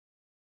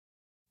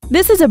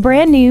This is a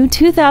brand new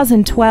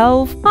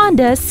 2012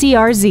 Honda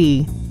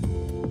CR-Z.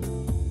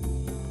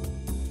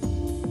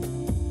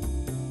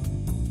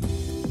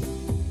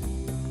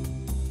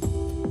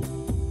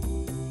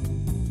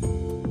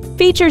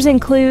 Features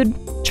include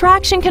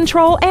traction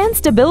control and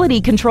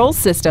stability control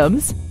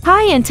systems,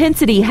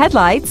 high-intensity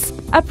headlights,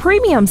 a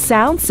premium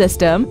sound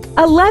system,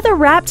 a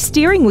leather-wrapped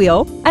steering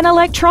wheel, an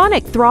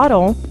electronic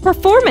throttle,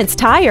 performance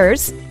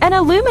tires, an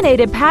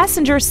illuminated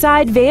passenger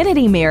side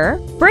vanity mirror,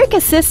 brake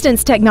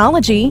assistance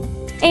technology,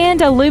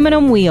 and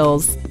aluminum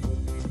wheels.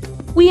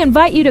 We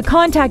invite you to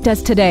contact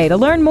us today to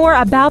learn more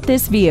about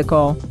this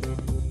vehicle.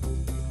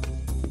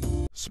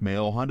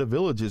 Smail Honda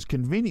Village is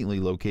conveniently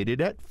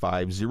located at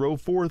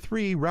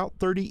 5043 Route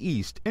 30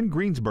 East in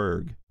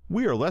Greensburg.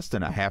 We are less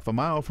than a half a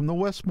mile from the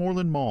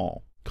Westmoreland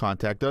Mall.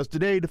 Contact us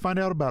today to find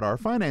out about our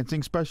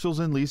financing specials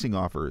and leasing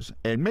offers,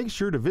 and make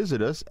sure to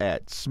visit us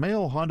at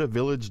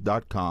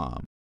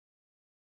SmailHondaVillage.com.